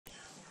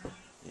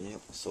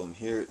Yep, so I'm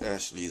here at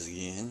Ashley's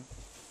again.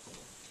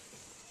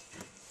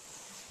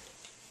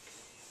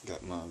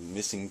 Got my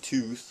missing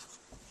tooth.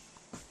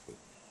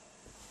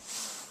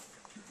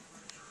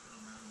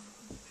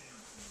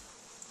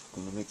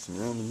 Gonna make some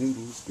ramen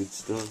noodles, good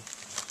stuff.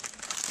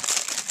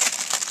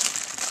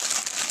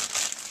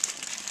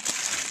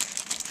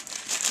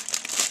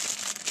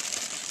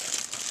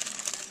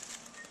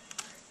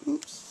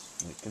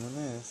 Oops, making a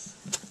mess.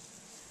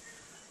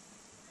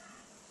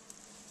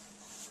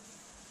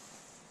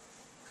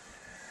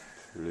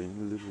 Playing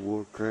a little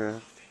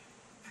Warcraft.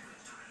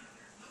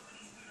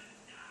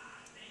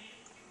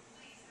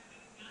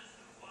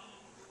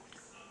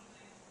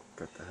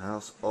 Got the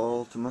house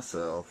all to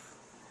myself.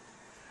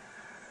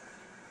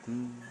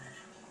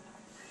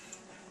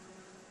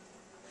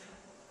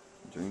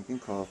 Drinking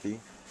coffee,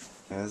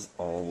 as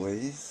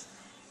always.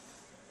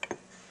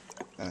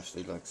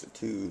 Ashley likes it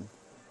too.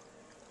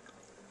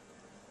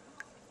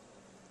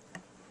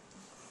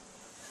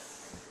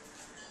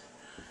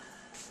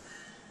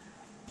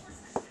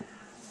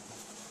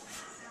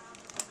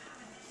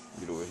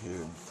 Get over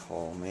here and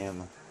call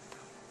Mama.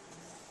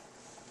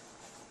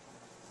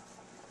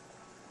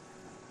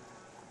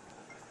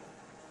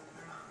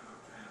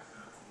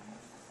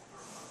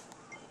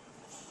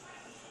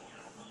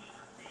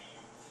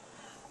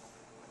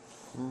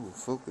 Ooh,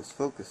 focus,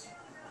 focus.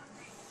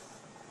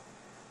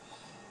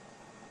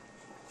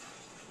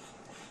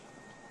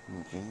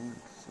 Okay,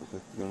 so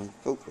we're gonna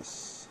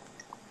focus.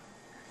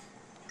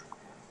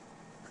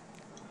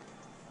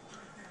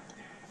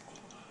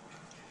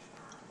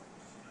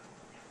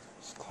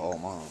 Let's call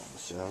Mom,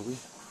 shall we?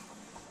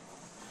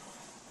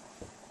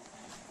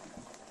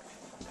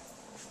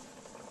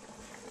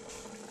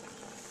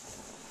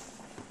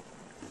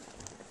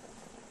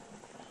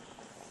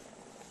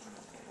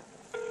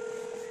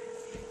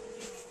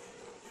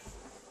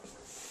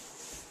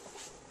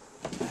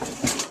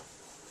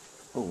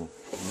 Oh,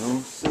 no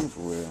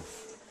silverware.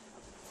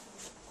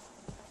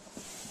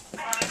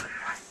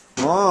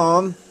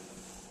 Mom!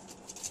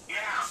 Yeah.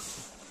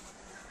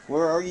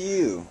 Where are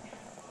you?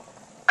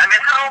 I'm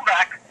at home, but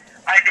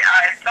I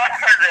thought I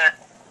heard it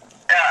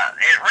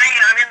ring.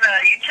 I'm in the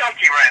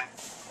utility room.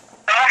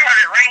 Thought I heard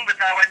it ring, but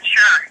I wasn't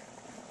sure.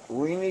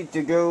 We need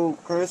to go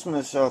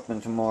Christmas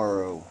shopping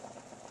tomorrow.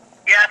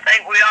 Yeah, I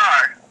think we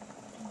are.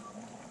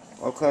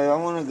 Okay, I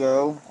want to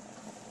go.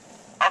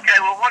 Okay,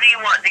 well, what do you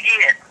want to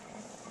get?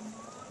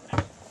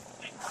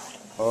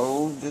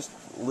 Oh, just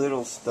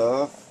little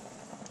stuff.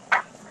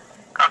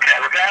 Okay,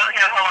 well, I don't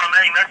have a whole lot of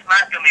money. Most of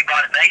mine's going to be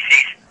bought at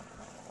Macy's.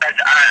 But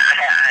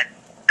I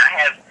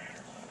have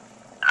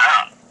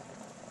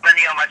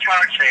money on my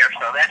charge there,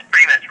 so that's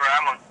pretty much where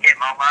I'm going to get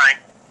my mine.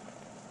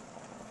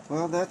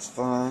 Well, that's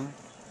fine.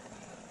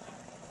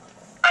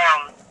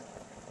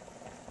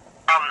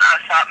 I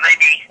thought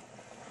maybe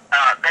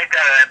they've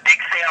got a big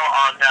sale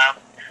on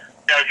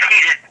those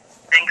heated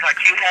things like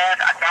you had.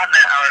 I thought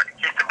that, or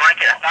just a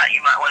blanket. I thought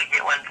you might want to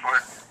get one for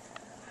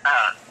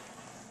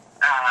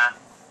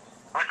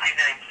what's his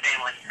name?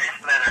 Stanley, his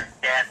mother,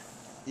 Dad.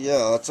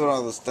 Yeah, that's what I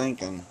was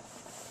thinking.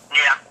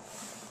 Yeah.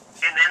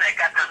 And then they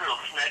got those little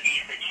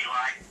snuggies that you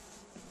like.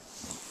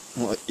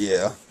 What?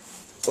 Yeah.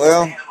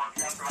 Well. They had them on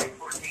sale for like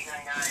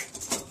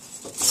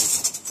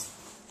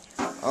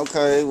 $14.99.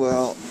 Okay.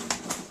 Well.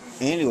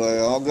 Anyway,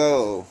 I'll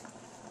go.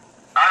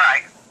 All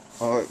right.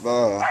 All right. Bye.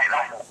 All right.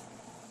 Bye.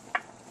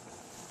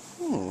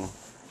 Oh.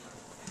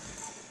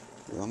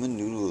 Ramen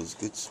noodles,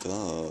 good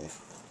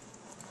stuff.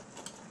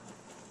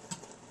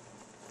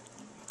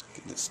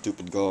 Get the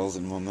stupid galls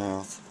in my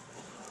mouth.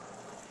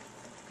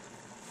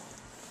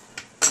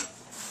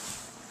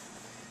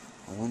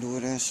 I wonder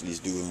what Ashley's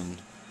doing.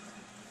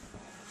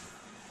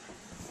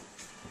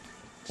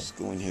 Just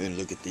go in here and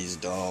look at these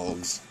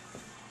dogs.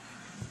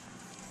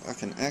 I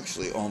can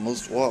actually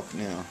almost walk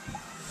now.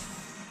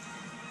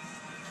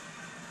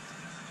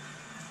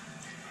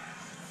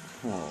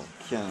 Oh,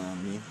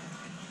 Kami.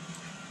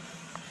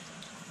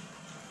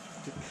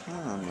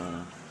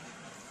 Karma.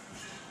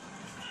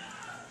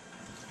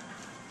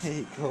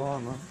 Hey,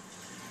 Karma.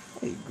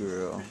 Hey,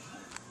 girl.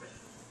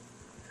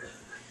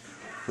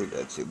 Who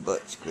likes your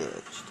butt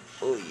scratched?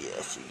 Oh,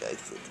 yeah, she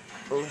likes it.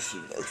 Oh, she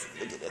likes it.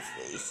 Look at her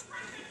face.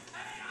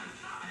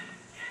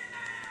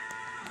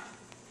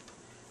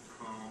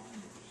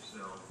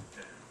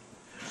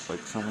 Looks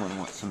like someone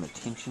wants some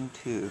attention,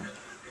 too.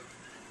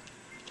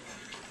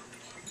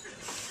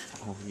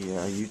 Oh,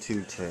 yeah, you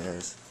too,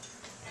 Taz.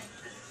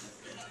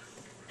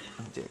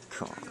 They're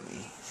calling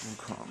me. I'm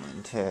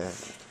calling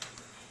Taz.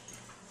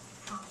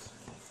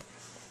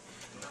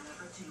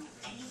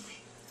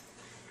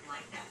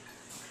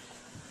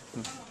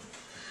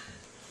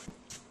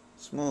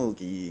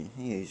 Smokey.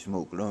 Hey,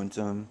 Smoke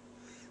Lonesome.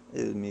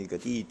 Es mi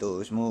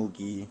gatito,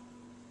 Smokey.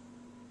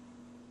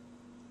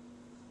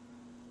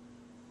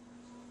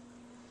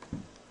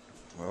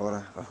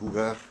 Ahora a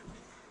jugar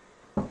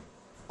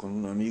con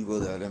un amigo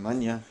de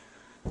Alemania.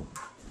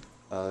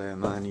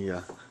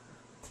 Alemania.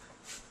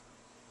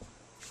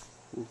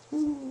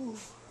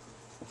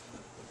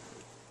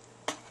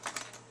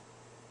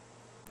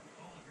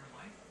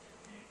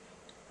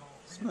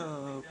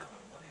 Smoke.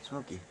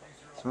 Smokey.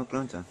 Smoke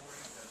lonesome.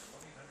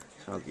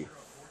 Smokey.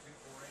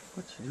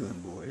 What you doing,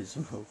 boy?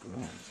 Smoke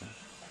lonesome.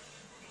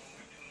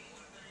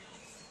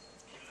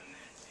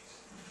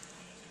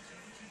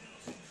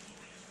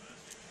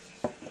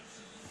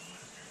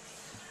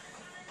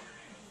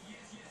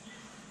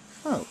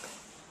 Smoke.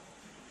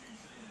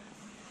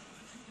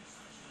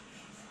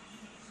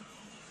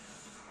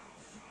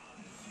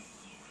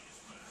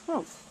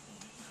 Smoke.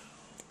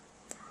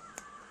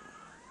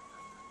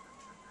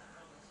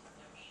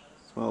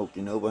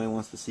 Smokey, nobody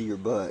wants to see your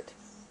butt.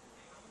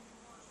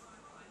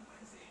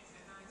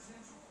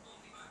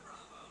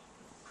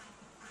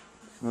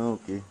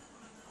 Smokey.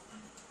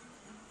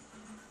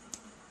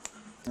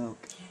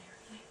 Smoke.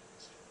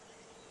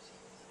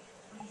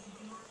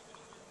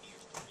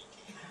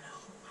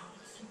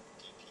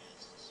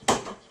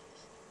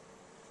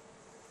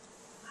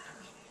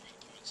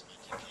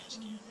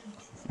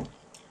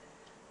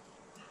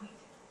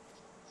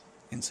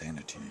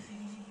 Insanity.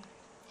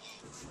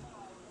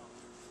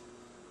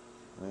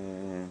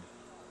 Man.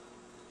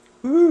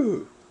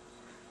 Woo!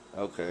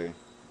 Okay,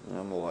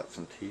 I'm gonna watch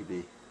some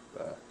TV.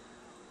 Bye.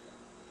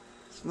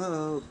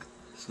 Smoke.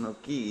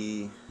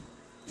 Smokey.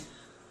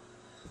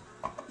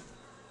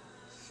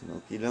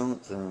 Smokey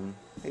lonesome.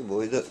 Hey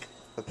boy, look.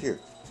 Up here.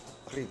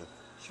 Arriba.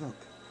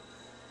 Smoke.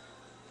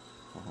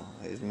 Oh,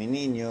 es mi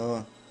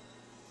niño.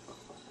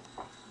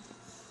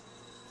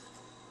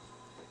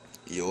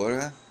 Y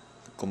ahora,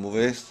 como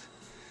ves,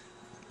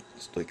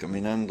 estoy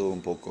caminando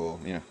un poco,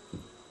 mira.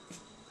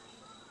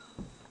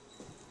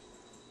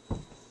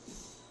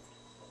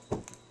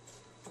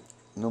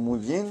 No muy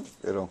bien,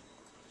 pero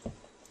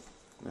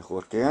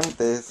mejor que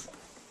antes.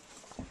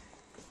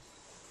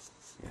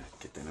 Mira,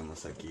 ¿qué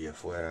tenemos aquí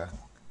afuera?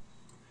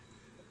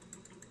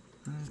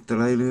 El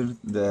trailer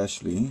de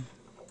Ashley.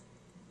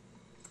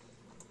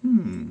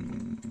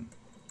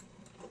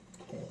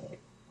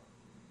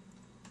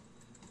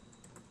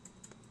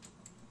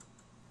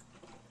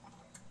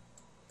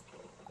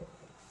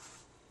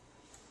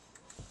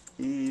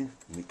 Y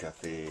mi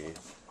café.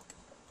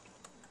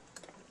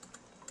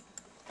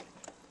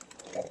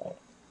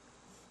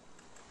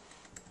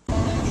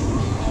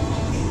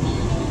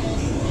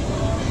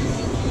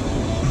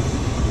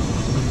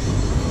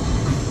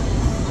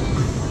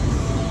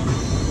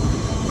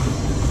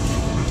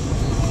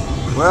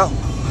 Well,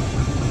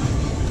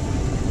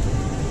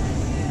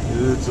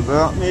 it's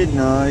about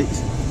midnight.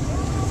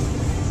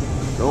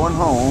 Going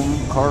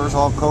home. Car's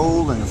all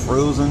cold and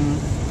frozen.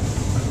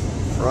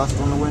 Frost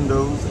on the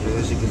windows,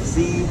 as you can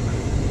see.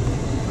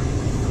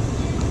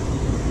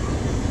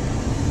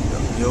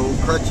 Got the old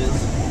crutches.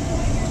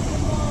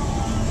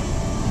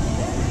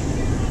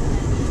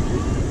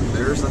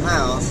 There's the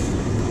house.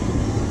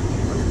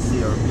 I can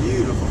see our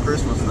beautiful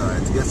Christmas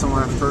lights. Guess I'm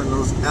gonna have to turn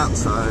those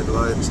outside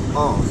lights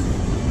off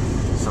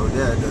so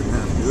Dad doesn't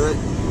have to do it.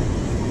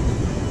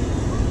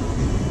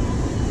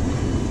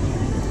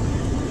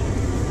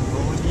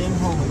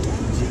 Home again,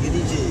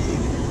 jiggity jig.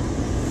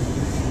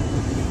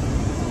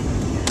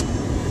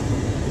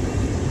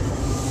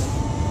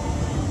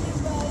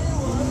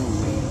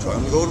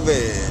 Time to go to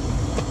bed.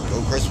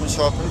 Go Christmas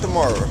shopping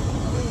tomorrow.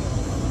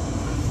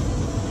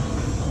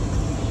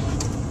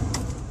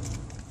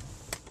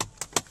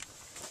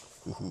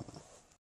 Woohoo.